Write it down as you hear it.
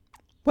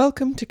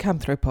Welcome to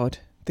Canthropod,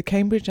 the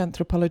Cambridge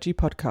Anthropology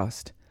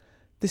podcast.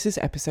 This is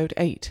episode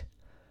 8,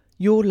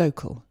 Your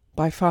Local,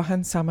 by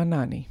Farhan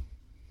Samanani.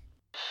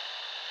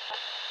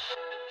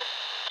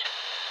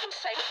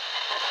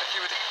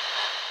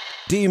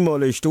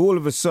 Demolished, all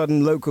of a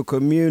sudden local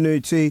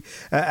community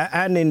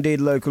and indeed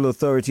local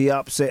authority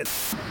upset.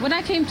 When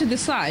I came to the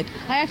site,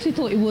 I actually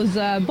thought it was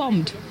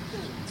bombed.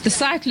 The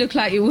site looked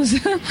like it was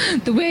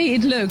the way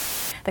it looked.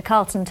 The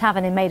Carlton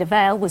Tavern in Maida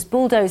Vale was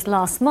bulldozed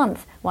last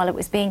month while it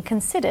was being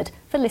considered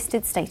for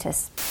listed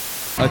status.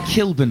 A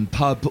Kilburn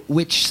pub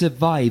which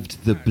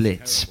survived the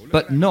Blitz,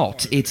 but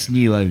not its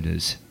new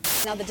owners.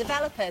 Now, the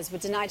developers were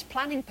denied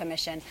planning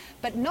permission,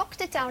 but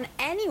knocked it down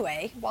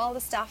anyway while the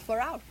staff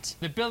were out.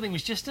 The building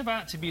was just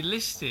about to be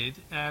listed,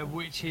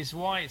 which is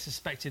why it's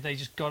suspected they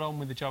just got on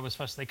with the job as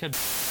fast as they could.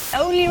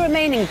 Only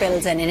remaining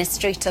building in a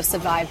street to have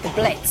survived the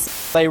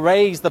Blitz. They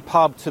razed the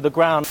pub to the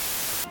ground.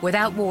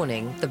 Without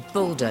warning, the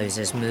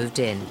bulldozers moved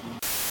in.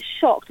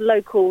 Shocked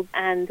locals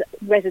and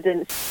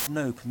residents.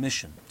 No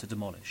permission to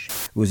demolish.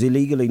 Was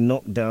illegally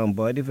knocked down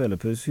by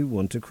developers who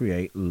want to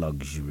create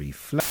luxury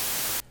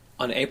flats.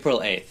 On April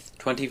 8th,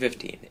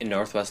 2015, in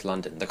northwest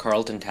London, the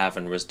Carlton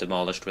Tavern was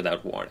demolished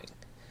without warning.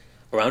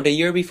 Around a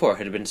year before, it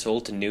had been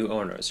sold to new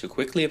owners who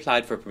quickly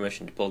applied for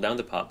permission to pull down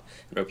the pub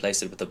and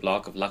replace it with a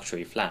block of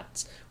luxury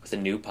flats with a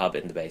new pub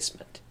in the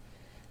basement.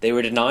 They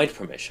were denied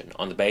permission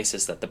on the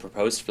basis that the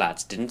proposed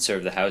flats didn't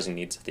serve the housing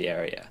needs of the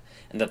area,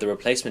 and that the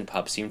replacement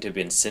pub seemed to have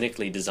been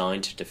cynically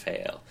designed to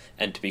fail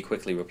and to be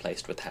quickly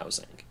replaced with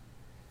housing.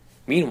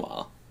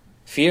 Meanwhile,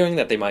 fearing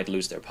that they might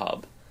lose their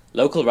pub,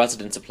 local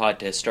residents applied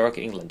to Historic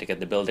England to get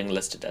the building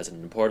listed as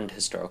an important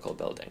historical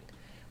building,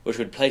 which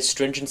would place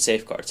stringent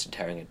safeguards to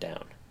tearing it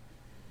down.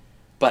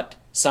 But,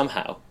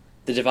 somehow,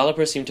 the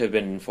developers seemed to have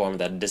been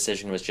informed that a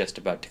decision was just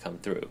about to come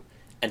through,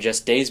 and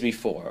just days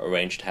before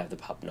arranged to have the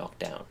pub knocked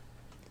down.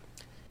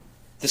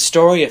 The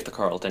story of the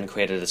Carlton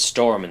created a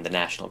storm in the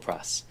national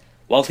press.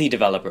 Wealthy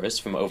developers,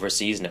 from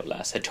overseas no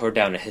less, had torn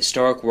down a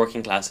historic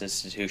working-class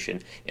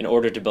institution in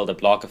order to build a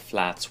block of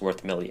flats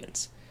worth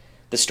millions.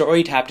 The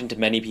story tapped into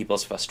many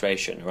people's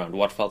frustration around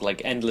what felt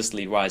like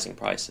endlessly rising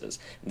prices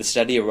and the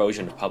steady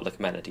erosion of public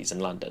amenities in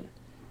London.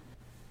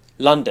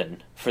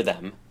 London, for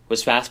them,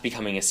 was fast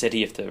becoming a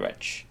city of the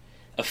rich,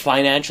 a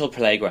financial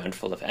playground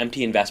full of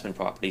empty investment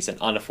properties and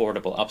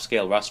unaffordable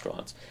upscale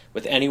restaurants,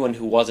 with anyone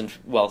who wasn't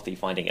wealthy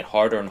finding it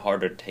harder and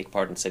harder to take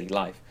part in city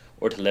life,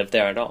 or to live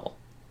there at all.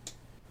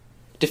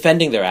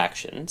 Defending their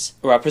actions,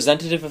 a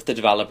representative of the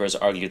developers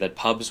argued that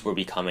pubs were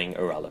becoming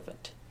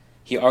irrelevant.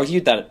 He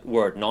argued that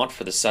were it not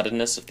for the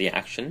suddenness of the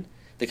action,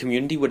 the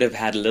community would have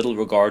had little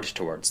regard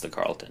towards the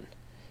Carlton.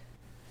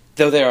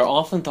 Though they are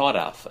often thought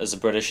of as a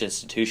British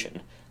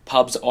institution,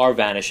 pubs are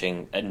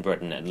vanishing in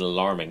Britain at an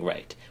alarming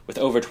rate, with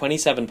over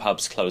 27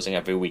 pubs closing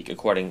every week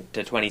according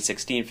to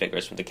 2016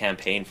 figures from the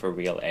Campaign for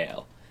Real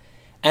Ale.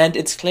 And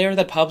it's clear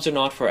that pubs are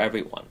not for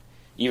everyone.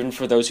 Even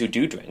for those who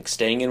do drink,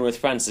 staying in with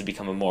friends has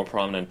become a more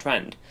prominent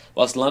trend,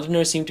 whilst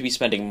Londoners seem to be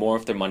spending more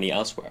of their money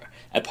elsewhere,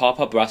 at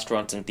pop-up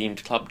restaurants and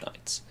themed club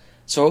nights.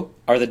 So,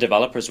 are the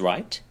developers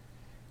right?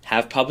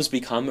 Have pubs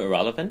become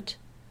irrelevant?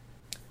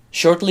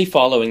 Shortly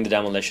following the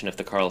demolition of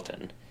the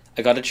Carlton,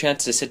 I got a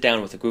chance to sit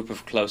down with a group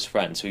of close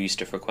friends who used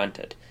to frequent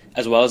it,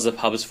 as well as the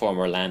pub's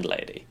former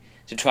landlady,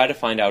 to try to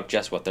find out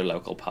just what their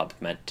local pub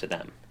meant to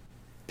them.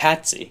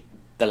 Patsy,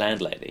 the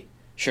landlady,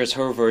 shares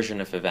her version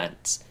of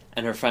events,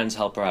 and her friends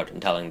help her out in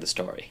telling the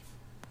story.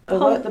 I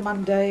worked the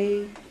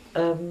Monday,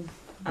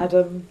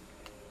 Adam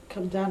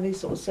come down, he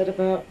sort of said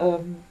about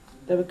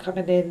they were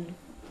coming in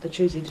the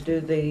Tuesday to do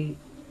the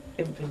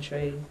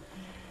inventory.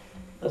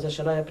 I said,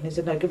 shall I open? He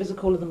said, no, give us a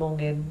call in the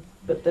morning,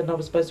 but then I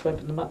was supposed to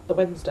open them up the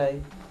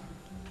Wednesday.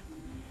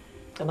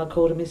 And I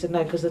called him, he said,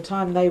 no, because the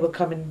time they were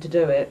coming to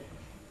do it,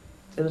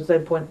 there was no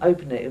point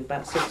opening it,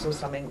 about 6 or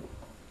something.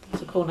 I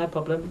said, cool, no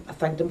problem. I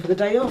thanked them for the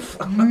day off.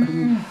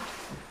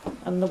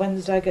 And the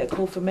Wednesday I get a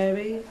call from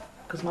Mary,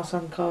 because my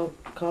son's car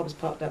was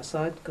parked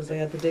outside, because they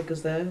had the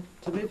diggers there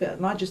to move it.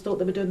 And I just thought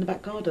they were doing the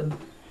back garden,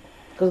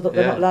 because I thought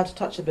they're not allowed to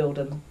touch the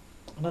building.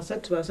 And I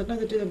said to her, no,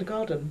 they do it in the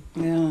garden.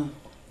 Yeah.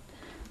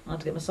 I had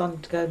to get my son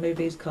to go move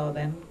his car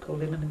then, call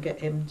him and get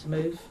him to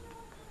move.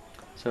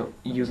 So,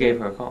 you gave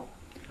her a call?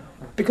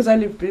 Because I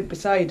lived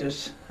beside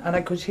it and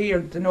I could hear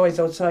the noise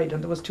outside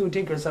and there was 2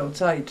 diggers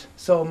outside.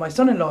 So my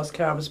son-in-law's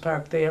car was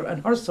parked there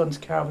and her son's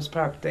car was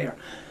parked there.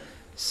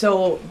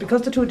 So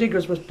because the 2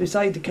 diggers were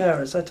beside the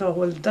cars, I thought,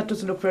 well, that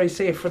doesn't look very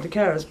safe for the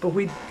cars, but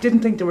we didn't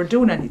think they were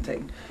doing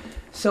anything.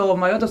 So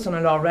my other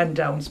son-in-law ran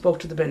down, spoke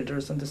to the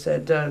builders and they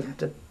said,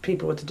 the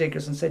people with the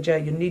diggers, and said, yeah,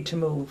 you need to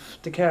move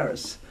the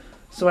cars.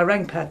 So I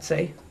rang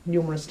Patsy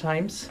numerous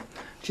times.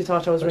 She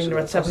thought I was ringing her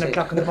at 7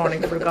 o'clock in the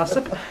morning for a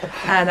gossip.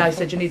 And I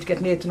said, you need to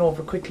get Nathan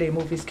over quickly and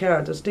move his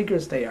car, there's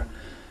diggers there.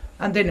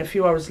 And then a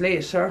few hours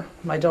later,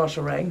 my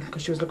daughter rang,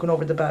 because she was looking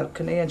over the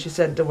balcony, and she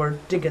said they were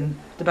digging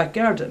the back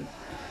garden.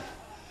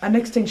 And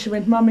next thing she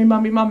went, Mommy,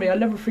 Mommy, Mommy, I'll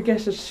never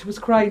forget it. She was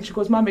crying, she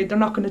goes, Mommy, they're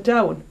knocking it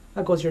down.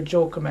 I goes, you're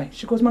joking me.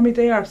 She goes, Mummy,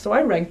 they are. So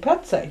I rang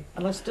Patsy.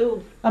 And I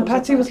still... And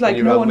Patsy was like,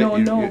 no,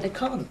 they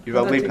can't. You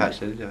rang me,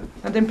 Patsy, didn't you?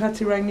 And then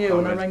Patsy rang you,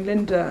 and I rang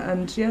Linda,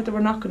 and yeah, they were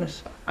knocking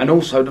it. And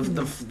also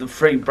the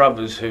three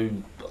brothers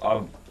who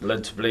are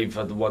led to believe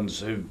are the ones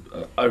who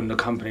own the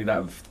company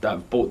that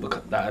had bought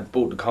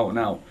the Carlton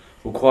out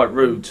were quite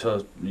rude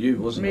to you,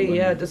 wasn't it? Me,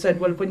 yeah. They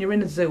said, well, when you're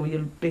in a zoo,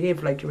 you'll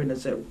behave like you're in a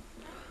zoo.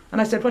 And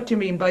I said, what do you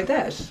mean by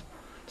that?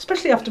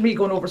 Especially after me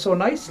going over so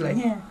nicely.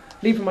 Yeah.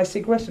 Leaving my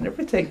cigarette and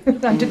everything.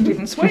 I didn't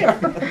even swear.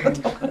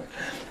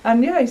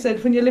 And yeah, he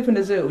said, when you live in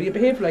a zoo, you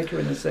behave like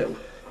you're in a zoo.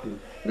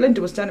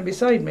 Linda was standing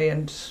beside me,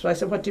 and I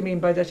said, what do you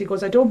mean by that? He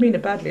goes, I don't mean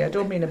it badly. I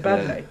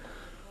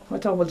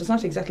thought, well, there's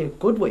not exactly a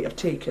good way of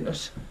taking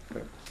it.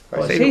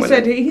 But he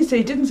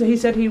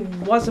said he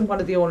wasn't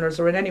one of the owners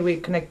or in any way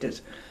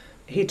connected.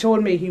 He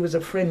told me he was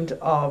a friend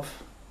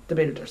of the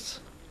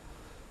builders,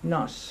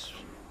 not...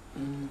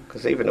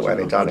 Because even the way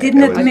they done it,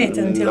 didn't admit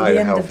until no the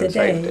end health of the and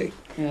day safety.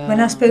 when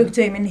I spoke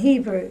to him in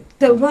Hebrew.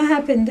 So what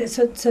happened?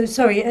 So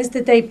sorry. As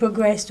the day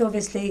progressed,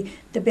 obviously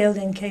the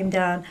building came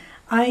down.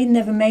 I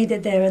never made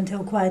it there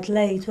until quite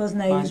late,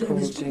 wasn't I? It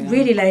was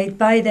really late.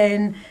 By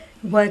then,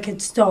 work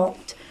had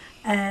stopped,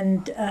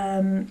 and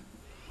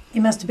it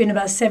must have been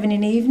about 7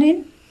 in the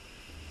evening,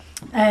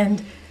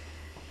 and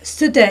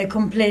stood there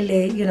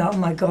completely. Oh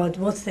my God,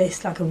 what's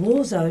this? Like a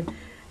war zone.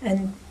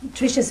 And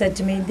Tricia said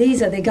to me,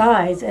 these are the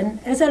guys.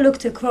 And as I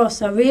looked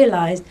across, I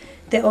realised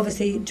they're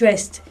obviously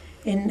dressed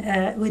in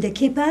with a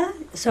kippah,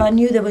 so I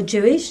knew they were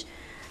Jewish.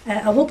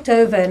 I walked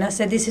over and I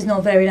said, this is not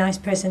a very nice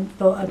present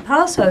for a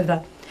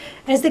Passover.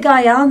 As the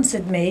guy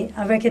answered me,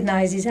 I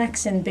recognised his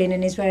accent being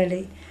an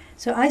Israeli.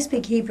 So I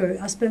speak Hebrew.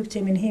 I spoke to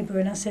him in Hebrew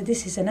and I said,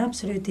 this is an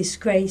absolute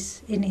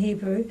disgrace in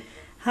Hebrew.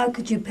 How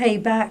could you pay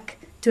back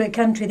to a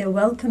country that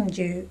welcomed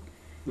you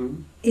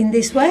in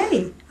this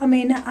way? I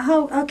mean,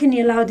 how can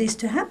you allow this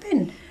to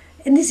happen?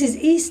 And this is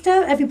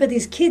Easter,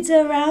 everybody's kids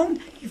are around,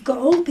 you've got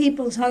old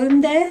people's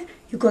home there,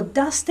 you've got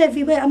dust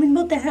everywhere. I mean,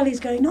 what the hell is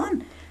going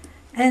on?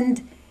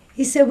 And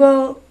he said,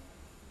 well,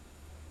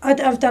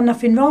 I've done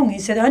nothing wrong. He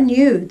said, I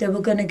knew they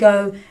were going to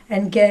go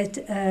and get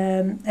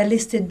a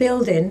listed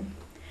building,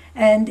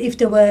 and if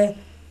they were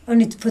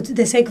only for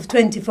the sake of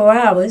 24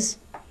 hours,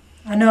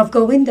 I know I've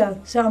got a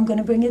window, so I'm going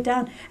to bring it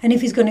down. And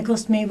if it's going to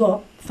cost me,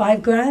 what,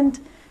 $5,000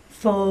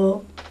 for,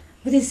 what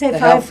did he say?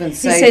 He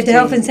said the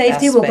health and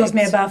safety will cost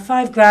me about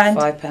 $5,000.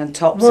 £5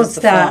 tops What's is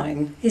the that?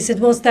 fine. He said,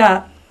 what's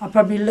that? I'll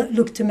probably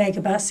look to make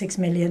about 6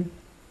 million.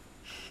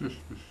 And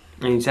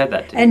he said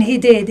that to you? And he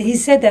did. He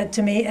said that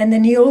to me. And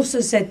then he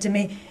also said to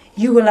me,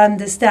 you will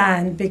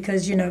understand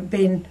because,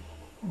 being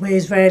we're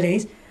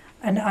Israelis,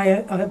 and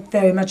I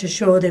very much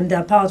assured him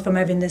that apart from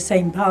having the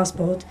same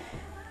passport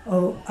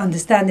or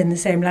understanding the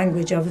same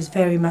language, I was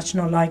very much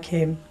not like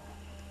him,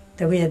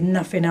 that we had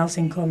nothing else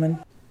in common.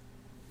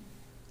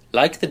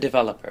 Like the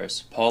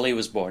developers, Polly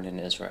was born in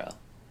Israel.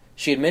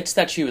 She admits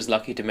that she was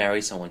lucky to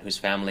marry someone whose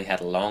family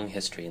had a long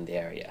history in the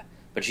area,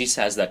 but she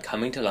says that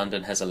coming to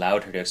London has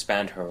allowed her to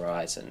expand her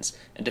horizons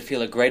and to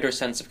feel a greater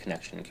sense of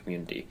connection and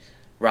community,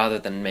 rather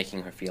than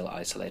making her feel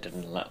isolated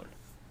and alone.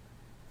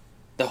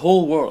 The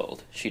whole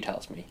world, she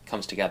tells me,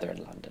 comes together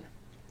in London.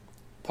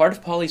 Part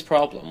of Polly's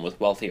problem with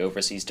wealthy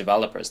overseas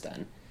developers,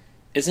 then,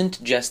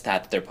 isn't just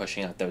that they're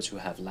pushing out those who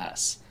have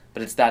less,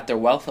 but it's that their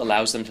wealth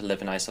allows them to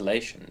live in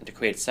isolation, to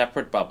create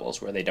separate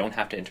bubbles where they don't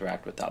have to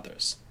interact with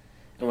others.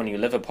 And when you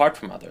live apart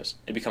from others,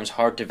 it becomes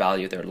hard to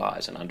value their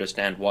lives and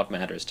understand what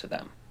matters to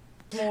them.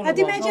 I'd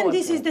imagine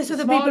this is the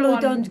sort of people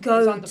who don't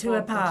go to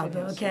a pub,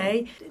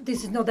 okay?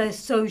 This is not a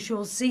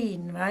social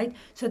scene, right?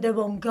 So they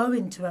won't go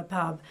into a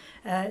pub.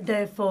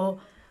 Therefore,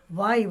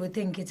 why you would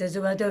think it's as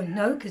though I don't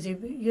know, because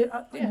you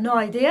have no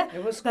idea.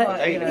 It was but quite,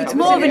 it's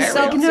more of an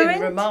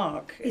ignorant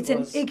remark. It's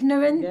an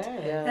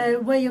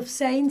ignorant way of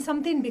saying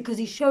something, because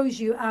it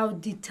shows you how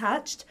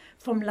detached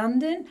from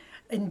London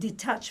and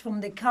detached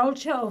from the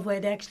culture of where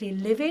they actually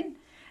live in.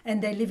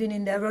 And they're living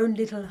in their own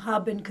little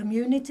hub and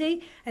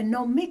community and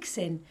not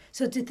mixing.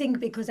 So to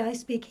think because I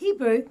speak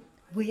Hebrew,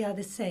 we are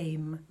the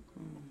same.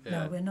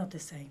 No, we're not the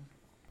same.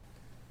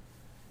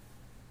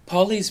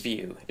 Polly's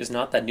view is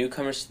not that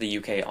newcomers to the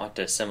UK ought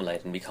to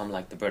assimilate and become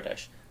like the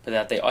British, but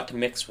that they ought to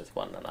mix with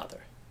one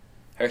another.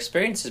 Her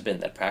experience has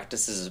been that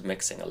practices of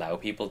mixing allow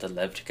people to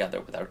live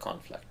together without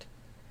conflict.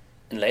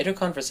 In later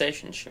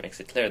conversations, she makes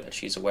it clear that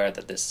she's aware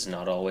that this is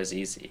not always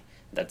easy,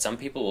 and that some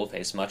people will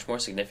face much more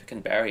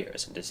significant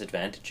barriers and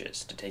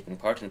disadvantages to taking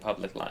part in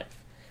public life.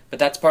 But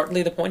that's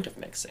partly the point of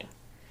mixing.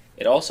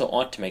 It also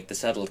ought to make the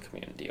settled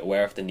community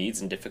aware of the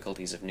needs and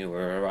difficulties of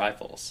newer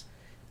arrivals,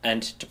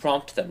 and to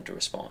prompt them to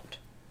respond.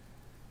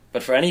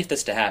 But for any of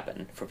this to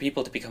happen, for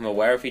people to become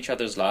aware of each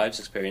other's lives,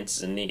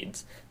 experiences, and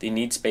needs, they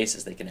need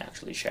spaces they can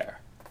actually share.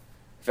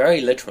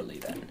 Very literally,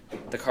 then,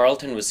 the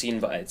Carlton was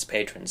seen by its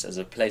patrons as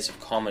a place of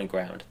common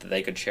ground that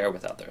they could share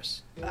with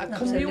others. A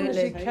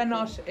community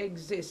cannot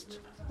exist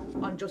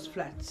on just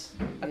flats.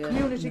 A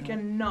community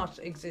cannot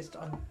exist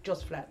on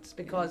just flats,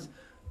 because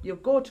you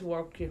go to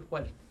work,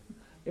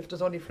 if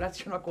there's only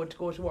flats, you're not going to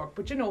go to work.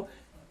 But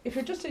if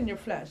you're just in your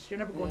flat, you're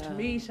never going to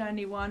meet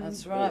anyone.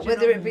 That's right. you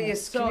Whether know. it be a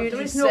So community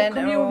there is no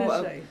centre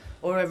community.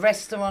 or a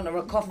restaurant or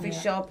a coffee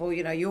shop, or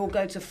you all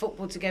go to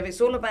football together.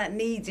 It's all about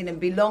needing and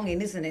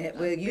belonging, isn't it?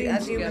 Where you,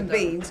 as human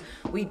beings,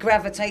 we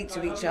gravitate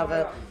to each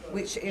other,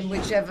 in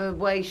whichever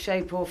way,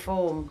 shape or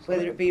form,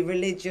 whether it be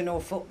religion or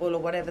football or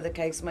whatever the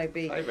case may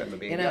be. I remember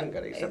being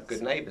younger, they used to have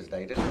Good Neighbours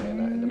Day, didn't they?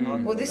 In the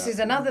park Well, this is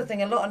another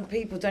thing. A lot of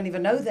people don't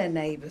even know their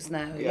neighbours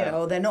now,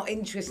 or they're not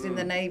interested in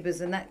their neighbours,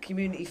 and that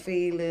community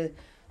feel,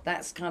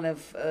 that's kind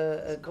of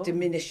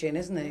diminishing,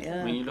 isn't it?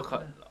 Yeah. When you look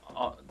at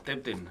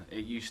Debden,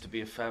 it used to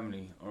be a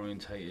family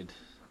orientated.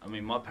 I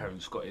mean, my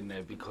parents got in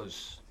there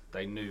because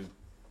they knew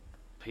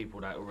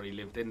people that already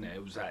lived in there.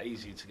 It was that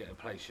easy to get a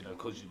place,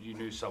 because you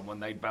knew someone,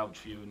 they'd vouch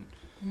for you.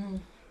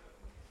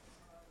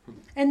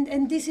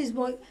 And this is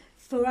what,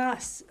 for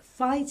us,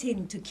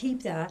 fighting to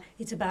keep that,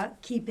 it's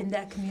about keeping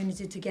that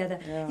community together.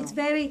 Yeah. It's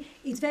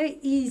very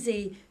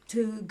easy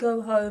to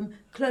go home,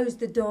 close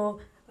the door,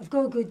 I've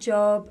got a good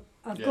job,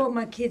 I've got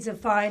my kids are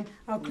fine,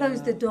 I'll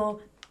close the door,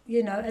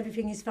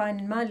 everything is fine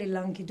in my little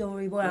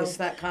hunky-dory world. It's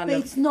that kind but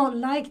of it's not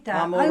like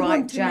that. I'm all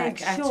right,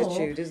 Jack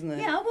attitude, isn't it?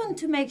 Yeah, I want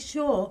to make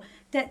sure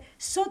that,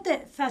 so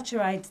that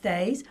Thatcherite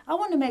days, I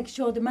want to make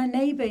sure that my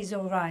neighbour is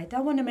all right. I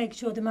want to make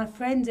sure that my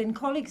friends and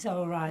colleagues are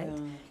all right.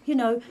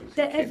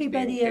 That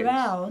everybody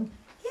around.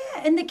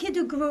 Yeah, and the kid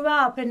who grew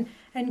up and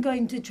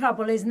going to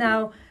trouble is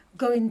now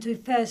going to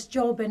first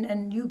job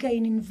and you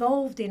getting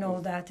involved in all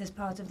that as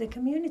part of the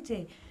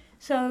community.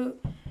 So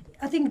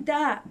I think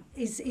that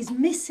is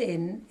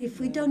missing if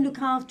we don't look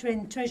after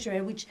and treasure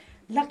it, which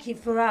lucky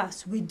for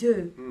us we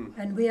do,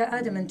 and we are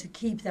adamant to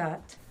keep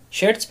that.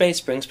 Shared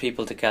space brings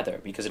people together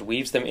because it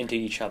weaves them into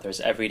each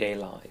other's everyday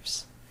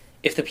lives.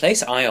 If the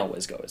place I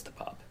always go is the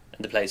pub,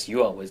 and the place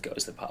you always go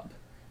is the pub,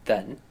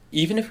 then,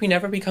 even if we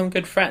never become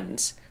good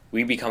friends,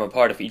 we become a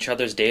part of each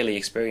other's daily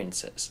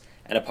experiences,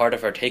 and a part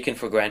of our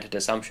taken-for-granted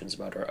assumptions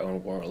about our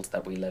own world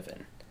that we live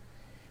in.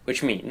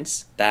 Which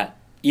means that,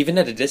 even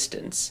at a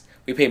distance,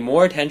 we pay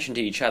more attention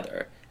to each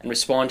other and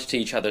respond to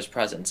each other's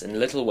presence in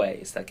little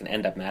ways that can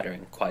end up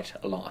mattering quite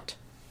a lot.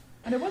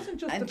 And it wasn't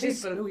just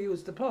people who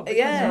used the pub. Because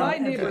Yeah. my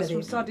neighbour is from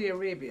Everybody. Saudi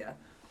Arabia.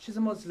 She's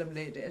a Muslim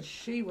lady, and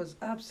she was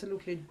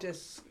absolutely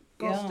disgusted.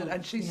 Yeah.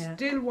 And she Yeah.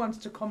 still wants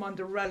to come on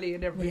the rally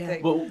and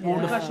everything. Well,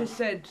 Because she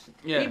said,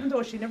 even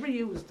though she never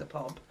used the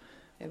pub,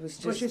 It was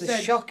but just she the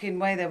said shocking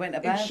way they went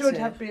about it it. should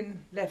have been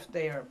left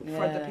there for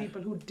the Yeah.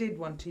 people who did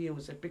want to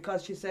use it,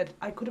 because she said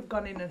I could have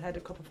gone in and had a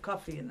cup of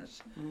coffee in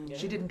it.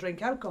 She didn't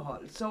drink alcohol,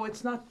 so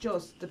it's not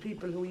just the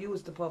people who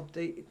use the pub,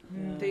 the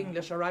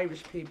English or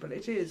Irish people.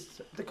 It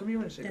is the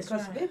community. That's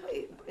because right.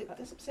 That's what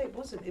I'm saying, it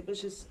wasn't. It was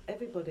just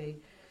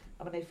everybody.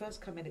 And when they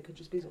first come in, it could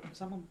just be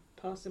someone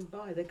passing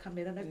by. They come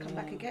in and they come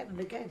back again and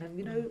again.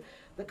 And,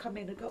 they come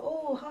in and go,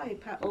 oh, hi,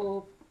 Pat,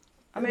 or...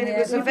 I mean, Yeah, it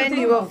was a but the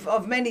venue thing-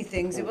 of many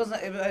things. It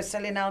wasn't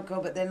selling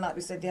alcohol, but then, like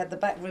we said, you had the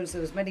back rooms. There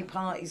was many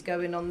parties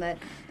going on there.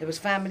 There was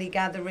family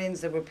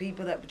gatherings. There were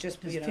people that were just,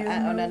 There's on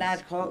an funerals.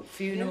 ad hoc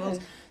funerals.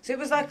 So it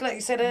was like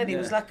you said earlier, it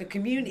was like a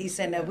community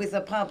centre with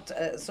a pub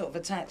sort of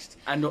attached.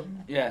 And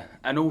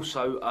and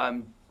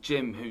also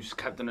Jim, who's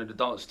captain of the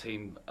darts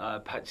team,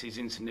 Patsy's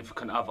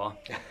insignificant other.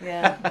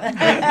 Yeah.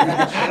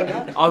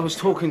 I was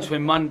talking to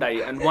him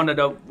Monday, and one of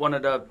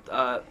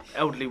the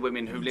elderly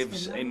women who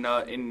lives in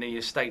the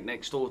estate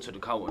next door to the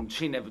Carlton,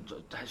 she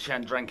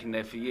hadn't drank in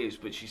there for years,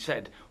 but she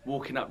said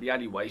walking up the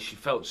alleyway she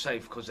felt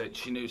safe because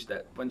she knew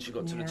that when she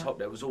got to the top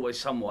there was always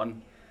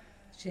someone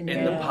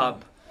in the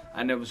pub.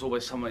 And there was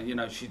always someone,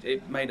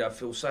 it made her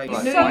feel safe.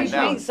 You knew you'd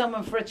meet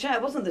someone for a chat.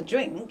 It wasn't the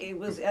drink. It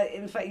was,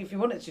 in fact, if you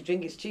wanted to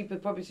drink, it's cheaper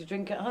probably to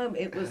drink at home.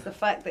 It was the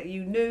fact that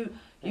you knew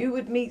you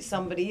would meet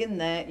somebody in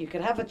there. You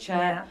could have a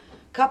chat,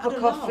 cup of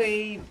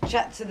coffee,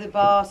 chat to the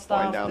bar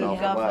staff, the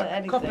governor,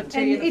 anything. Cup of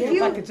tea and a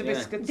packet of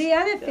biscuits. The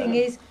other thing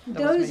is,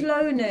 That was those me.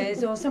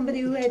 loners or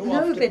somebody who had Too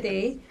often.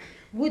 nobody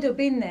would have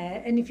been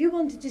there, and if you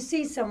wanted to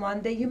see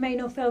someone that you may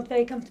not felt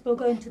very comfortable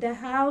going to their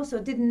house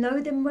or didn't know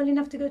them well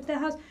enough to go to their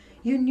house,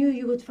 you knew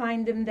you would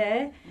find them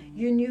there.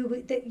 You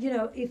knew that,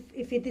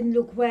 if it didn't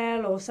look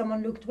well or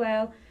someone looked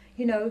well,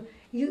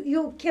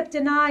 you kept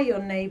an eye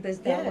on neighbours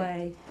that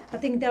way. I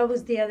think that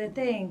was the other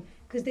thing,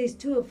 because there's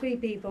 2 or 3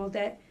 people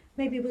that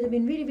maybe would have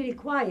been really, really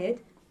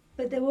quiet,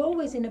 but they were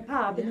always in a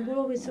pub and they were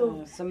always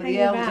sort of Some of hanging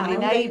the elderly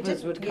around.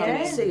 neighbours would come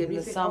in see in them, the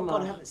you think, summer. oh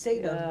God, I haven't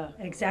seen them.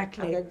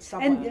 Exactly. And then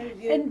someone-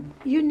 And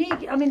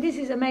unique, I mean, this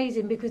is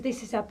amazing because this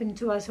has happened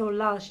to us all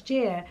last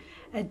year.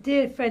 A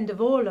dear friend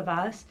of all of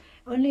us,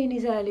 only in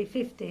his early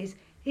 50s,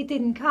 he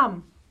didn't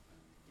come.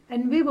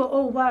 And we were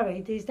all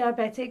worried. He's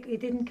diabetic, he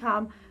didn't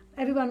come.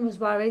 Everyone was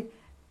worried.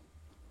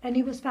 And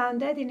he was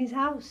found dead in his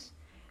house.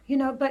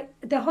 But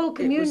the whole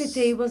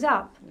community was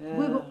up.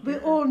 We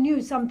all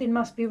knew something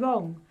must be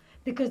wrong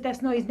because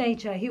that's not his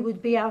nature. He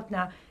would be out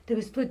now. There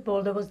was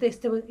football, there was this,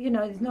 there was,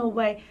 there's no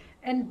way.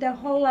 And the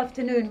whole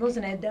afternoon,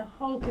 wasn't it? The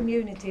whole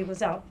community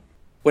was up.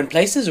 When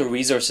places or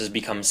resources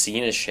become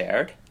seen as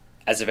shared,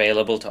 as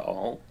available to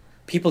all,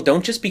 people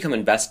don't just become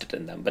invested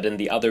in them, but in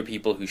the other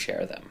people who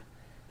share them.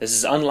 This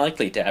is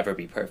unlikely to ever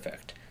be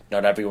perfect.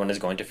 Not everyone is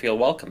going to feel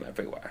welcome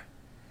everywhere.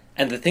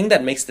 And the thing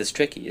that makes this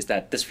tricky is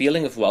that this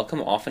feeling of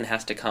welcome often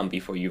has to come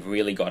before you've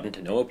really gotten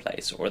to know a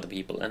place or the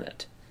people in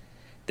it.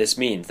 This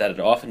means that it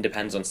often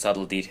depends on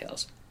subtle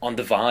details, on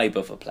the vibe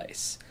of a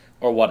place,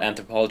 or what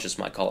anthropologists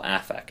might call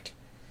affect,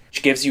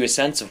 which gives you a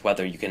sense of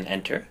whether you can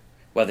enter,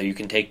 whether you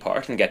can take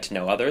part and get to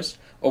know others,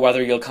 or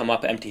whether you'll come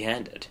up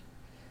empty-handed.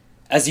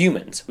 As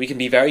humans, we can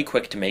be very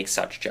quick to make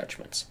such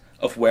judgments,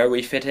 of where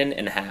we fit in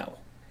and how.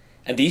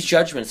 And these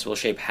judgments will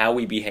shape how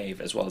we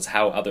behave as well as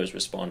how others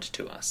respond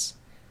to us.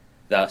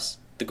 Thus,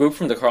 the group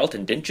from the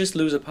Carlton didn't just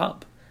lose a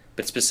pub,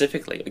 but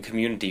specifically a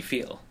community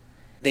feel.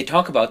 They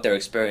talk about their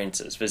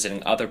experiences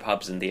visiting other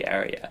pubs in the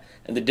area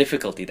and the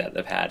difficulty that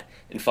they've had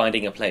in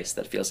finding a place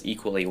that feels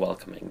equally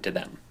welcoming to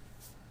them.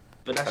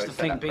 But that's the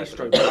thing,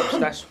 bistro pubs,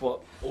 that's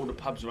what all the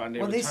pubs around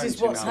here Well, are this is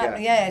to what's now.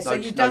 happening, yeah, so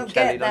you don't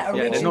get that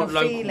they're original not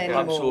local feel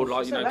pubs anymore. or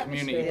like, you know,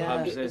 community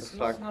pubs.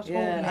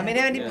 I mean,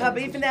 any pub,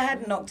 even they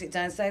had knocked it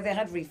down, say they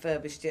had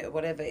refurbished it or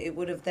whatever, it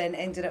would have then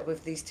ended up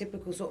with these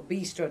typical sort of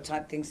bistro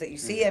type things that you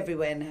see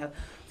everywhere now.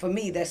 For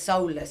me, they're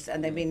soulless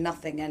and they mean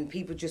nothing, and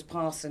people just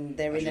pass and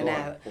they're in and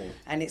out,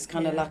 and it's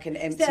kind of like an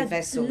empty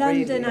vessel.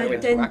 London really.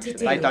 identity.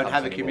 They don't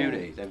have a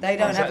community. They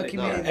don't have a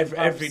community.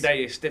 Every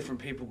day it's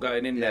different people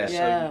going in there,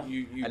 so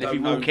you and don't if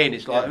you know, walk in,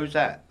 it's like, who's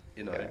that?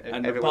 You know,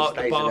 and the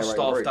bar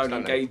staff don't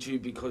engage you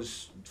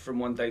because from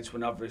one day to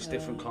another it's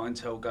different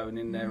clientele going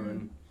in there.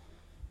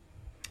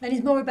 And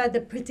it's more about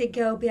the pretty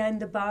girl behind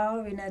the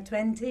bar in her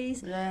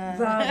 20s,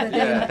 rather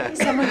than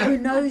someone who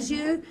knows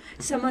you,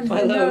 someone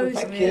who knows.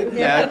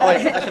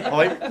 That's a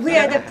point. We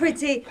had a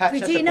pretty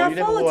in our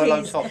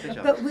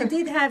 40s, but we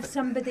did have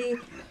somebody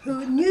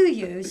who knew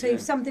you. So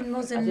if something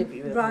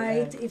wasn't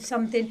right, if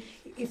something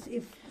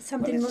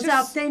was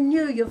up, they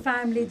knew your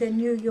family, they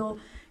knew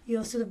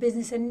your sort of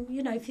business, and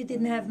you know, if you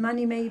didn't have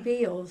money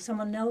maybe, or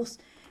someone else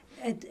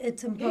had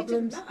some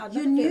problems,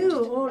 you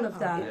knew all of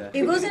that.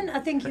 It wasn't, I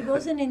think it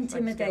wasn't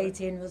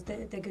intimidating was the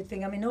good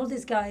thing. I mean, all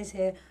these guys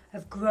here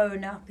have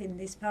grown up in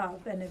this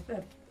pub and have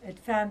had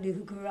family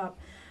who grew up.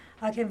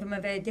 I came from a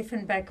very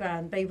different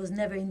background, but it was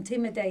never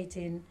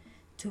intimidating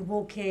to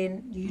walk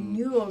in. You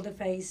knew all the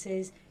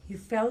faces, you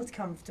felt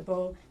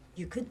comfortable.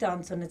 You could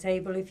dance on a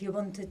table if you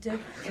wanted to.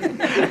 You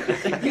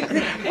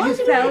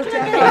felt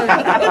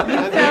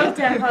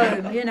at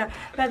home, you know.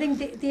 But I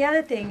think the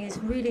other thing is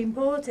really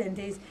important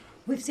is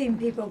we've seen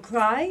people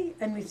cry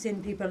and we've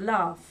seen people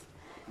laugh.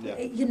 Yeah.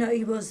 You know,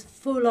 it was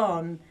full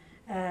on,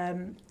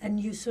 and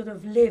you sort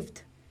of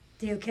lived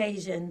the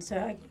occasion.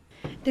 So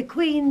the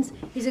Queen's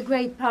is a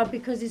great pub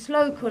because it's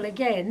local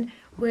again.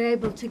 We're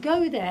able to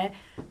go there,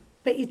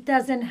 but it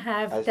doesn't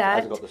have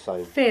that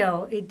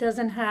feel. It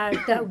doesn't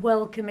have that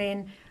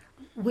welcoming.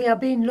 We are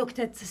being looked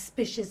at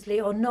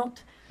suspiciously or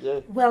not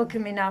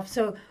welcome enough.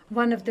 So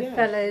one of the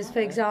fellows,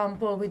 for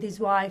example, with his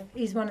wife,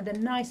 he's one of the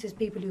nicest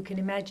people you can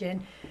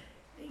imagine.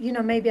 You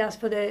know, maybe asked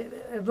for the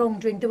wrong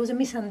drink. There was a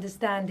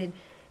misunderstanding.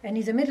 And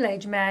he's a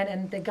middle-aged man,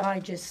 and the guy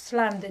just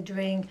slammed the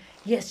drink.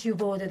 Yes,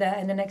 you've ordered that.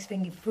 And the next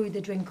thing, he threw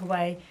the drink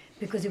away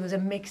because it was a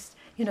mixed,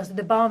 you know, so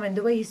the barman,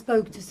 the way he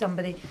spoke to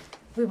somebody,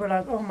 we were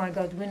like, oh my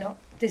God,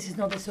 this is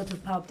not the sort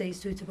of pub that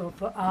is suitable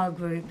for our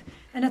group.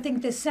 And I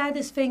think the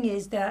saddest thing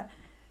is that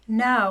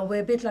now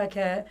we're a bit like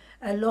a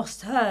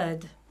lost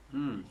herd.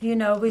 You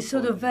know, we're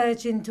sort of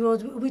verging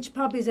towards which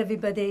pub is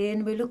everybody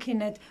in. We're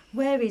looking at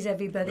where is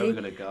everybody. Where we're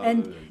gonna go.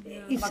 And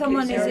if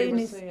someone is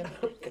in,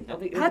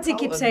 Hattie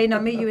keeps saying,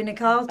 I'll meet you in a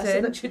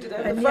Carlton. And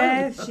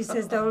she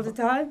says that all the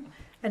time.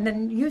 And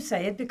then you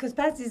say it because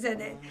Patsy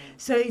said it.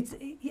 So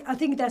I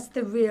think that's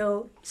the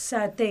real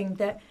sad thing,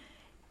 that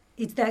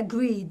it's that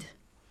greed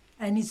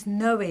and it's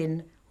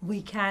knowing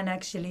we can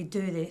actually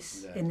do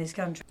this in this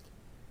country.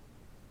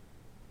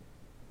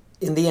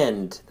 In the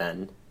end,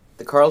 then,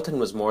 the Carlton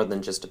was more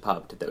than just a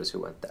pub to those who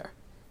went there.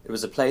 It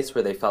was a place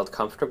where they felt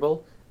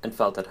comfortable and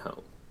felt at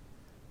home.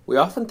 We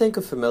often think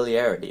of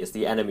familiarity as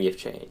the enemy of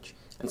change,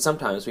 and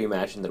sometimes we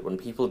imagine that when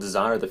people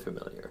desire the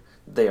familiar,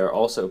 they are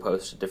also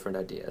opposed to different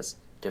ideas,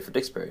 different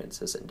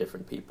experiences, and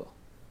different people.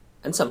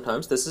 And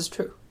sometimes this is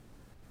true.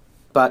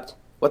 But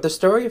what the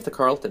story of the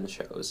Carlton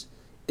shows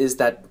is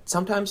that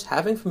sometimes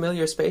having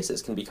familiar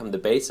spaces can become the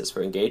basis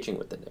for engaging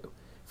with the new,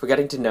 for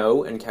getting to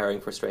know and caring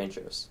for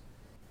strangers.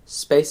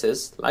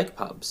 Spaces, like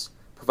pubs,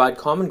 provide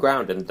common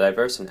ground in a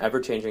diverse and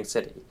ever-changing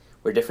city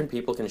where different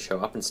people can show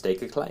up and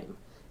stake a claim,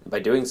 and by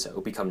doing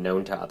so become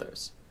known to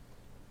others.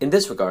 In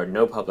this regard,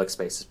 no public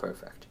space is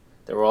perfect.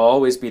 There will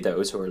always be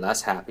those who are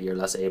less happy or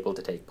less able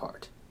to take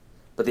part.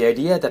 But the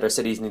idea that our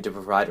cities need to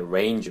provide a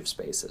range of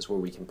spaces where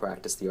we can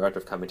practice the art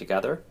of coming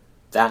together,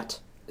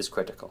 that is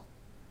critical.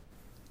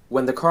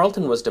 When the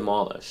Carlton was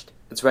demolished,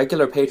 its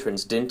regular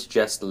patrons didn't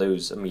just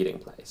lose a meeting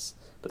place,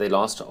 but they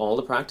lost all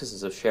the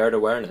practices of shared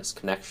awareness,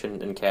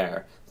 connection, and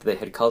care that they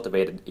had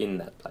cultivated in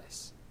that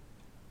place.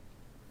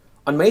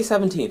 On May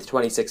 17,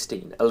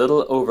 2016, a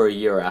little over a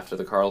year after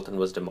the Carlton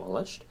was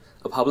demolished,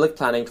 a public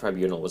planning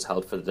tribunal was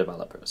held for the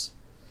developers.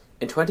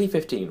 In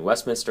 2015,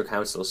 Westminster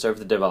Council served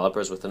the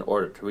developers with an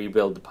order to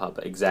rebuild the pub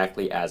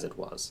exactly as it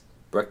was,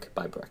 brick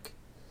by brick.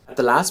 At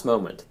the last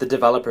moment, the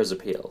developers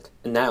appealed,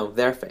 and now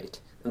their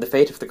fate and the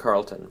fate of the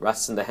Carlton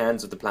rests in the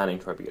hands of the Planning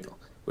Tribunal,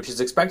 which is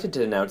expected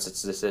to announce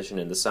its decision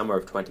in the summer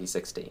of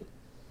 2016.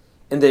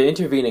 In the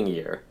intervening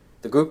year,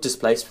 the group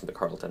displaced from the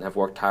Carlton have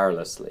worked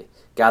tirelessly,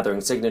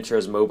 gathering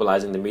signatures,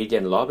 mobilising the media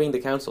and lobbying the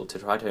council to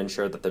try to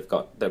ensure that they've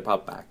got their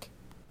pub back.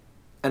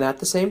 And at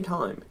the same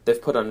time,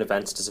 they've put on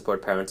events to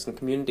support parents in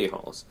community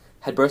halls,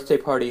 had birthday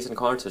parties and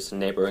concerts in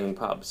neighbouring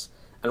pubs,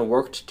 and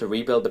worked to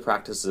rebuild the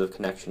practices of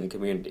connection and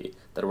community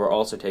that were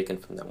also taken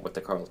from them with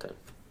the Carlton.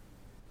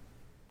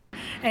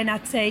 And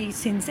I'd say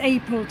since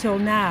April till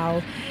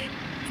now,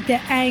 the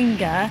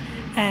anger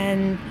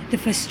and the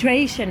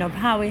frustration of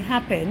how it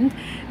happened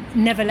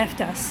never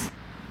left us.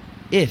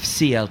 If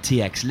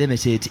CLTX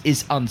Limited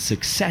is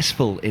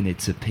unsuccessful in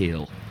its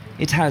appeal,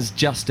 it has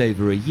just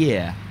over a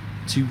year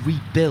to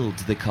rebuild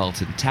the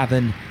Carlton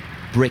Tavern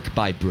brick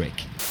by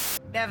brick.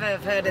 Never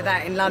have heard of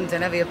that in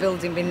London, have you? A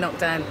building been knocked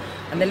down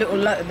and the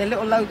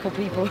little local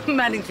people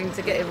managing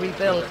to get it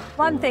rebuilt.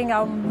 One thing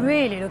I'm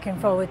really looking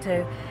forward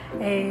to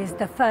is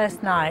the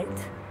first night.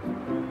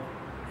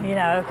 You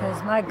know,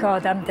 because my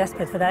God, I'm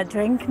desperate for that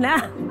drink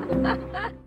now.